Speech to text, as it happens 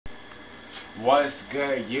What's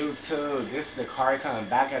good, YouTube? This is the Car coming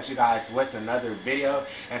back at you guys with another video,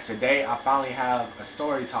 and today I finally have a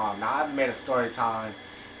story time. Now, I haven't made a story time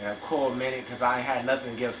in a cool minute because I ain't had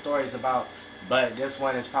nothing to give stories about, but this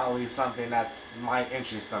one is probably something that's might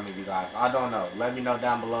interest some of you guys. I don't know. Let me know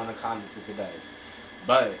down below in the comments if it does.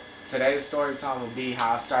 But today's story time will be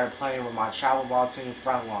how I started playing with my travel ball team,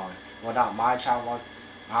 Frontline. Well, not my travel ball.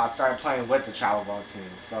 How I started playing with the travel ball team.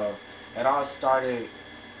 So it all started,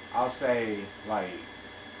 I'll say, like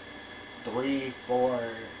 3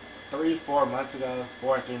 4 months ago,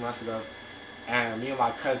 4 or 3 months ago, and me and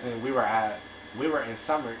my cousin, we were in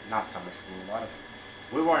not summer school,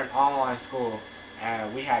 we were in online school,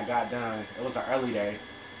 and we had got done. It was an early day.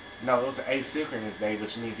 No, it was an asynchronous day,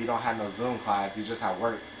 which means you don't have no Zoom class, you just have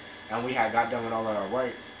work. And we had got done with all of our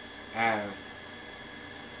work, and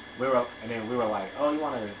then we were like, oh,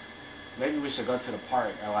 maybe we should go to the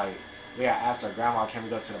park, or like, we had asked our grandma, can we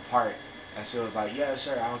go to the park? And she was like, yeah,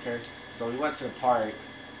 sure, I don't care. So we went to the park,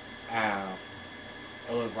 and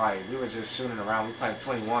it was like, we were just shooting around. We played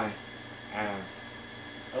 21, and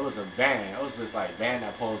it was a van. It was this like van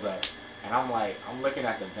that pulls up, and I'm looking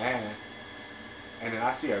at the van, and then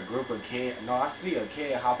I see a group of kids. No, I see a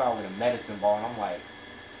kid hop out with a medicine ball, and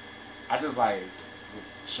I just like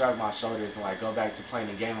shrug my shoulders and like go back to playing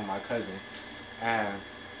the game with my cousin, and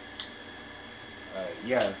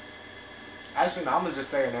yeah. Actually, no, I'm gonna just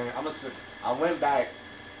say her name. I went back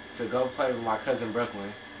to go play with my cousin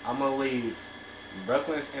Brooklyn. I'm gonna leave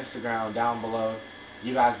Brooklyn's Instagram down below.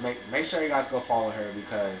 You guys make sure you guys go follow her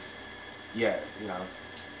because, yeah,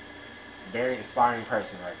 very inspiring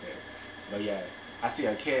person right there. But yeah, I see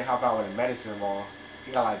a kid hop out with a medicine ball.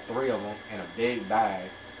 He got like 3 of them in a big bag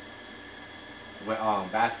with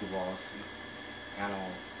basketballs, and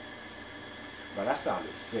but that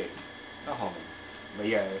sounded sick. No homo. But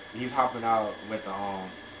yeah, he's hopping out with the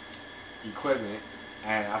equipment,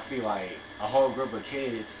 and I see like a whole group of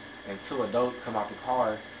kids and 2 adults come out the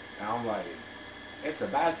car, and I'm like, it's a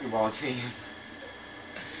basketball team.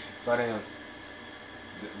 So then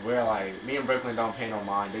we're like, me and Brooklyn don't pay no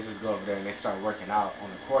mind. They just go over there and they start working out on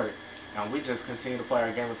the court, and we just continue to play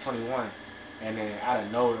our game of 21. And then out of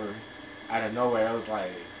nowhere, it was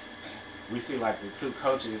like, we see like the 2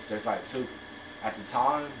 coaches. There's like 2 at the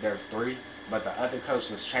time. There's 3. But the other coach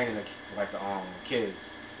was training the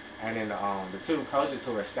kids, and then the 2 coaches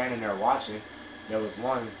who were standing there watching, there was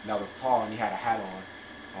one that was tall and he had a hat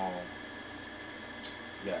on.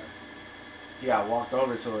 Yeah, he got walked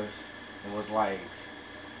over to us and was like,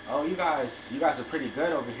 "Oh, you guys are pretty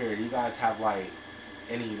good over here. Do you guys have like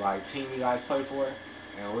any like team you guys play for?"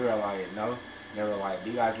 And we were like, "No." They were like, "Do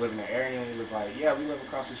you guys live in the area?" And he was like, "Yeah, we live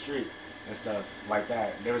across the street," and stuff like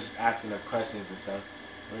that. They were just asking us questions and stuff.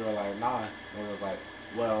 We were like, nah. And it was like,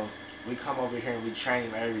 well, we come over here and we train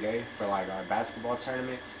every day for like our basketball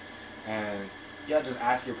tournaments. And yeah, just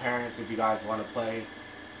ask your parents if you guys want to play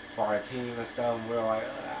for our team and stuff. And we were like,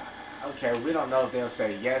 okay, we don't know if they'll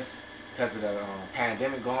say yes because of the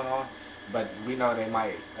pandemic going on, but we know they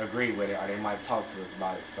might agree with it or they might talk to us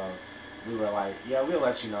about it. So we were like, yeah, we'll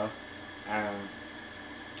let you know. And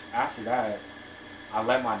after that, I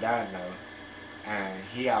let my dad know. And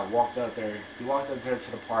he walked up there. He walked up there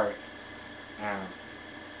to the park, and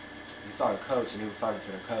he saw the coach, and he was talking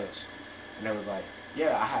to the coach, and it was like,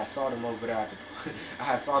 yeah, I had saw them over there I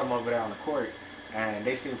had saw them over there on the court, and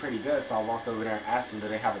they seemed pretty good. So I walked over there and asked them, do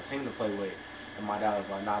they have a team to play with? And my dad was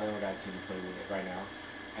like, nah, they don't got a team to play with right now.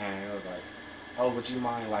 And it was like, oh, would you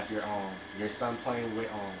mind like your son playing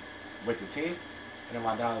with the team? And then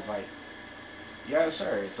my dad was like, yeah,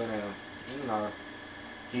 sure. So then,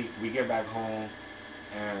 we get back home,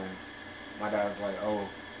 and my dad's like, oh,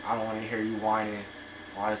 I don't want to hear you whining,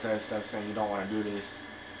 all this other stuff, saying you don't want to do this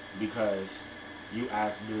because you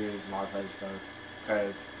asked to do this and all this other stuff.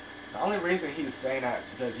 Because the only reason he's saying that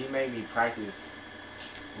is because he made me practice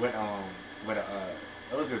with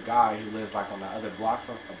it was this guy who lives like on the other block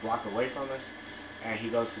a block away from us, and he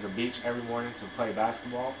goes to the beach every morning to play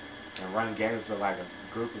basketball and run games with like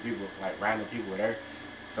a group of people, like random people there.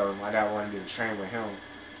 So my dad wanted me to train with him,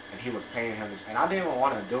 and he was paying him, and I didn't even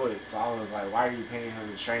want to do it. So I was like, why are you paying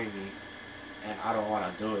him to train me, and I don't want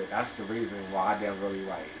to do it? That's the reason why I didn't really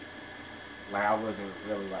like I wasn't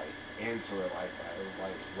really like into it like that. It was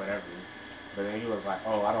like whatever. But then he was like,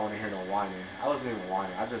 oh, I don't want to hear no whining. I wasn't even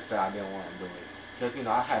whining. I just said I didn't want to do it because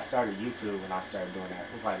I had started YouTube when I started doing that.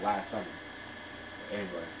 It was like last summer.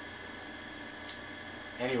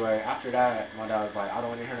 Anyway, after that, my dad was like, I don't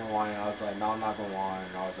want to hear no whining. I was like, no, I'm not going to whine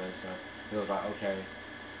and all this other stuff. He was like, okay.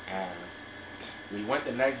 And we went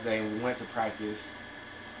the next day and we went to practice.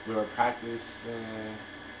 We were practicing,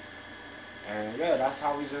 And yeah, that's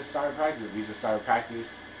how we just started practice. We just started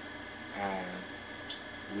practice, and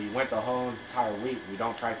we went the whole entire week. We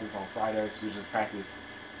don't practice on Fridays. We just practice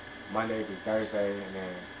Monday through Thursday, and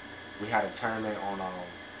then we had a tournament on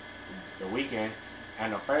the weekend.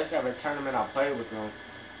 And the first ever tournament I played with them,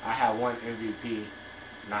 I had one MVP,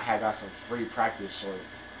 and I had got some free practice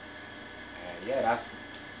shorts. And yeah, that's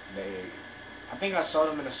they. I think I showed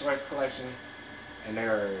them in the shorts collection, and they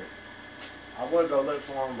were. I would go look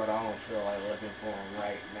for them, but I don't feel like looking for them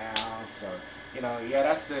right now. So, you know, yeah,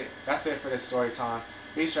 that's it. That's it for this story time.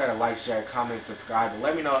 Be sure to like, share, comment, subscribe, and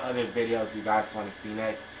let me know what other videos you guys want to see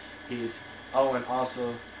next. Peace. Oh, and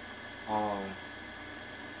also, I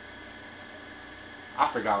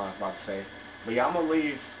forgot what I was about to say. But yeah, I'm gonna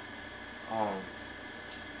leave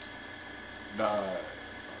the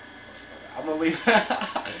I'm gonna leave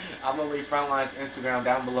I'm gonna leave Frontline's Instagram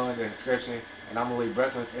down below in the description, and I'm gonna leave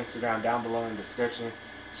Brooklyn's Instagram down below in the description.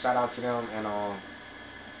 Shout out to them, and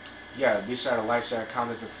yeah, be sure to like, share,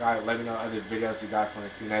 comment, subscribe. Let me know other videos you guys want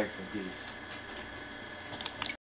to see next, and peace.